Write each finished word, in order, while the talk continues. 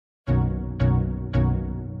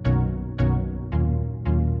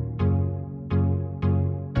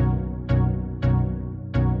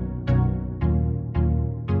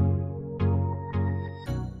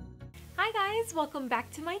guys, welcome back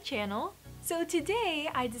to my channel. So today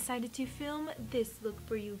I decided to film this look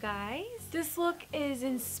for you guys. This look is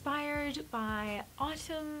inspired by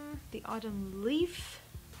autumn, the autumn leaf.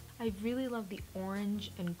 I really love the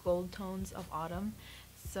orange and gold tones of autumn,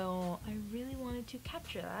 so I really wanted to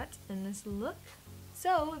capture that in this look.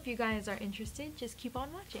 So if you guys are interested, just keep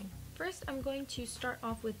on watching. First, I'm going to start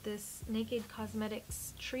off with this Naked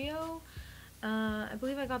Cosmetics trio. I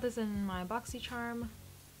believe I got this in my BoxyCharm,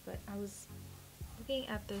 but I was looking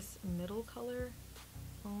at this middle color.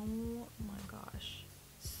 Oh my gosh,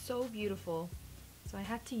 so beautiful. So I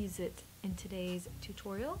had to use it in today's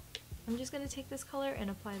tutorial. I'm just going to take this color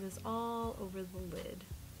and apply this all over the lid.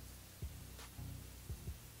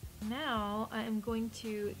 Now I am going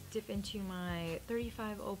to dip into my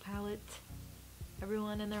 35O palette.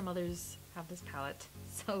 Everyone and their mothers have this palette.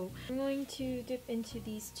 So I'm going to dip into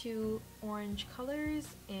these two orange colors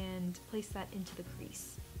and place that into the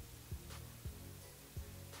crease.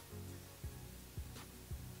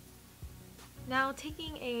 Now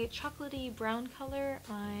taking a chocolatey brown color,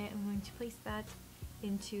 I am going to place that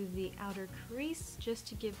into the outer crease just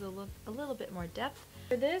to give the look a little bit more depth.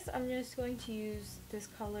 For this, I'm just going to use this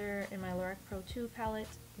color in my Lorac Pro 2 palette,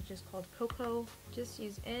 which is called Cocoa. Just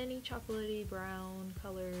use any chocolatey brown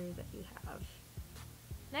color that you have.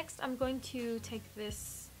 Next, I'm going to take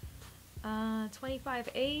this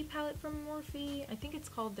 25A palette from Morphe. I think it's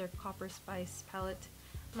called their Copper Spice palette.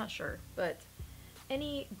 I'm not sure, but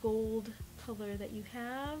any gold color that you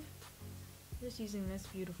have. I'm just using this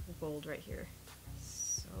beautiful gold right here.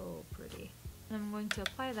 So pretty. I'm going to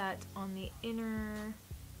apply that on the inner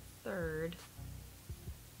third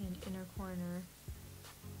and inner corner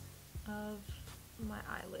of my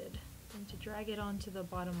eyelid. I'm going to drag it onto the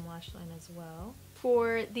bottom lash line as well.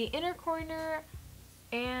 For the inner corner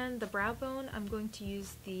and the brow bone, I'm going to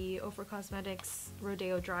use the Ofra Cosmetics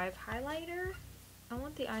Rodeo Drive highlighter. I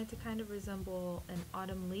want the eye to kind of resemble an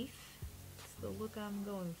autumn leaf. It's the look I'm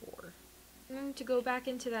going for. I'm going to go back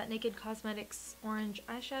into that Naked Cosmetics orange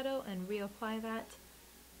eyeshadow and reapply that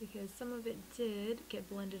because some of it did get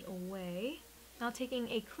blended away. Now taking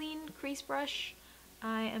a clean crease brush,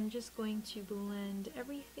 I am just going to blend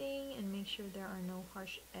everything and make sure there are no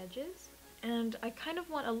harsh edges. And I kind of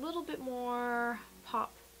want a little bit more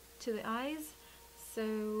pop to the eyes,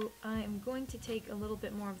 so I am going to take a little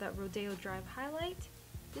bit more of that Rodeo Drive highlight,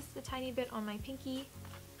 just a tiny bit on my pinky,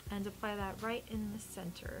 and apply that right in the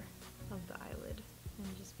center of the eyelid.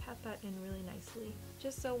 And just pat that in really nicely,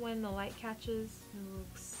 just so when the light catches, it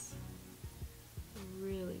looks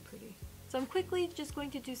really pretty. So I'm quickly just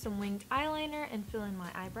going to do some winged eyeliner and fill in my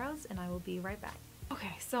eyebrows, and I will be right back.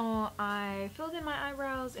 Okay, so I filled in my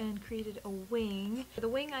eyebrows and created a wing. For the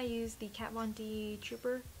wing, I used the Kat Von D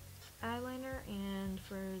Trooper eyeliner, and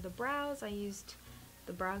for the brows, I used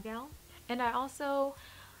the Brow Gal. And I also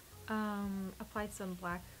applied some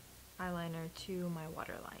black eyeliner to my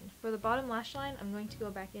waterline. For the bottom lash line, I'm going to go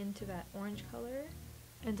back into that orange color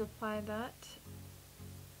and apply that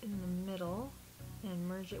in the middle and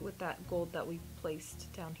merge it with that gold that we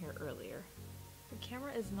placed down here earlier. The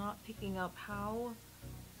camera is not picking up how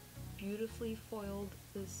beautifully foiled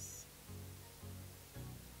this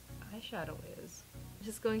eyeshadow is. I'm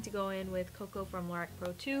just going to go in with Cocoa from Lorac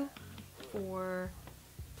Pro 2 for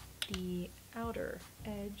the outer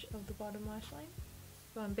edge of the bottom lash line.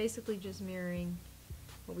 So I'm basically just mirroring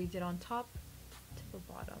what we did on top to the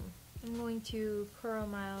bottom. I'm going to curl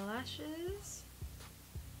my lashes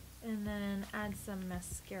and then add some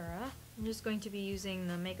mascara. I'm just going to be using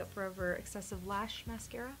the Makeup Forever Excessive Lash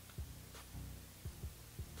Mascara.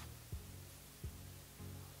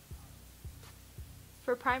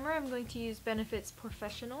 For primer, I'm going to use Benefit's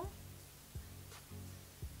Professional.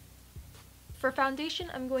 For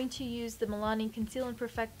foundation, I'm going to use the Milani Conceal and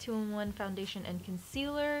Perfect 2-in-1 Foundation and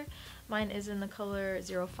Concealer. Mine is in the color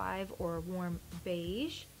 05 or Warm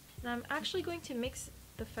Beige. And I'm actually going to mix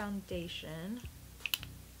the foundation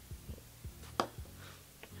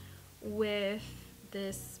with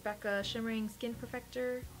this Becca Shimmering Skin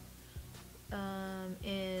Perfector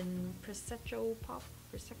in Prosecco Pop.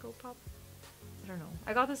 I don't know.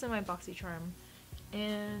 I got this in my BoxyCharm,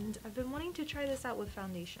 and I've been wanting to try this out with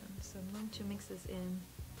foundation, so I'm going to mix this in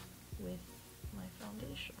with my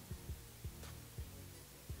foundation.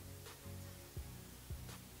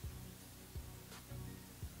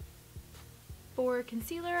 For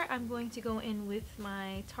concealer, I'm going to go in with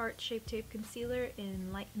my Tarte Shape Tape Concealer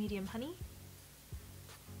in Light Medium Honey.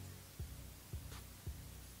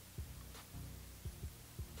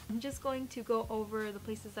 I'm just going to go over the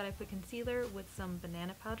places that I put concealer with some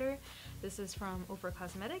banana powder. This is from Ofra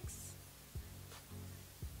Cosmetics.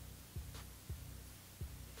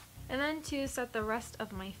 And then to set the rest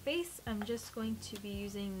of my face, I'm just going to be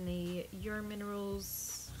using the Your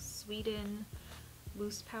Minerals Sweden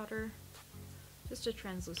loose powder, just a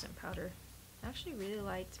translucent powder. I actually really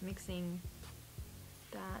liked mixing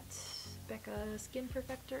that Becca Skin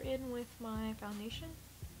Perfector in with my foundation.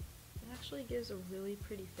 It actually gives a really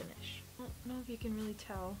pretty finish. I don't know if you can really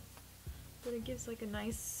tell, but it gives like a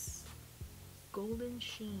nice golden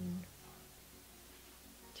sheen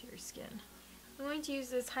to your skin. I'm going to use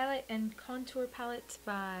this highlight and contour palette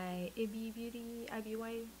by IBY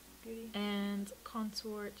Beauty, and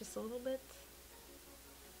contour just a little bit.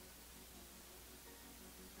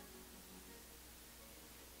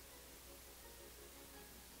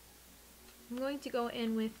 I'm going to go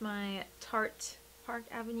in with my Tarte Park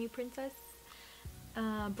Avenue Princess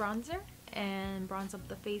bronzer and bronze up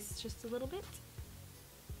the face just a little bit.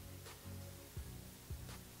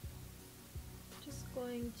 Just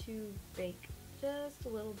going to bake just a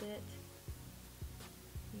little bit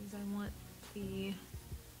because I want the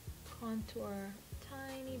contour a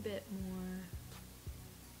tiny bit more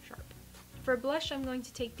sharp. For blush, I'm going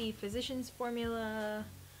to take the Physicians Formula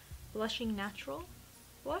Blushing Natural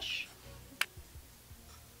blush.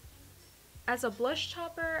 As a blush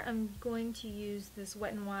topper, I'm going to use this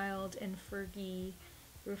Wet n Wild and Fergie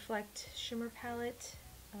Reflect Shimmer Palette.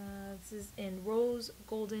 This is in Rose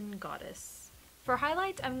Golden Goddess. For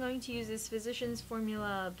highlight, I'm going to use this Physicians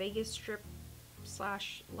Formula Vegas Strip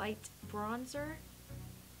 / Light Bronzer.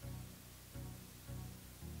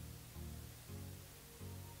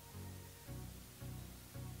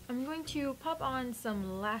 I'm going to pop on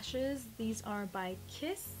some lashes. These are by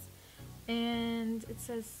Kiss, and it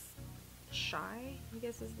says Shy, I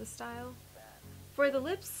guess is the style. For the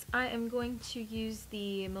lips, I am going to use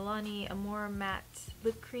the Milani Amore Matte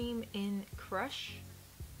Lip Cream in Crush.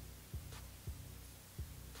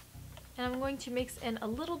 And I'm going to mix in a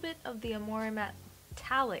little bit of the Amore Matte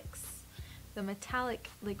Metallics, the metallic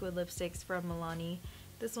liquid lipsticks from Milani.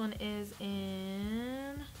 This one is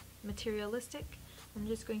in Materialistic. I'm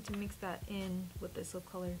just going to mix that in with this lip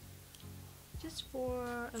color, just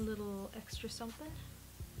for a little extra something.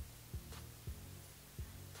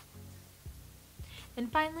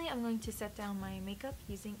 And finally, I'm going to set down my makeup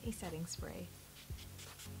using a setting spray.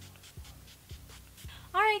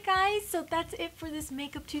 Alright guys, so that's it for this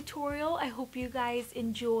makeup tutorial. I hope you guys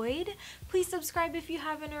enjoyed. Please subscribe if you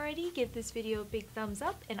haven't already. Give this video a big thumbs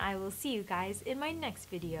up, and I will see you guys in my next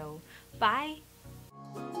video. Bye!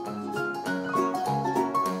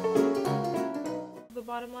 The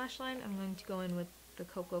bottom lash line, I'm going to go in with the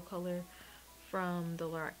cocoa color from the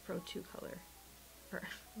Lorac Pro 2 color.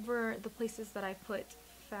 For the places that I put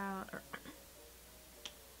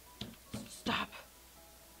Stop!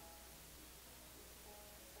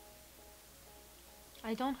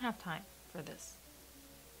 I don't have time for this.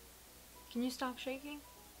 Can you stop shaking?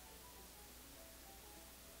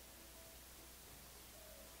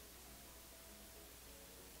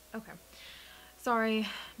 Okay. Sorry,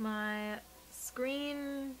 my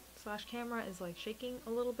screen / camera is like shaking a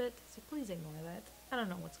little bit, so please ignore that. I don't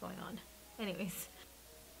know what's going on. Anyways.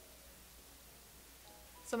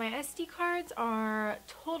 So my SD cards are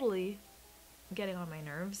totally getting on my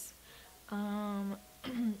nerves.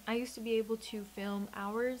 I used to be able to film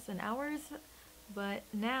hours and hours, but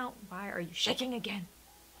now, why are you shaking again?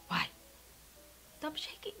 Why? Stop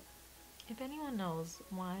shaking. If anyone knows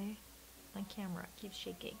why my camera keeps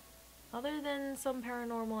shaking, other than some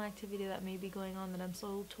paranormal activity that may be going on that I'm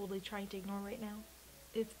so totally trying to ignore right now,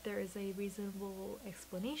 if there is a reasonable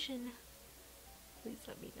explanation, please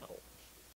let me know.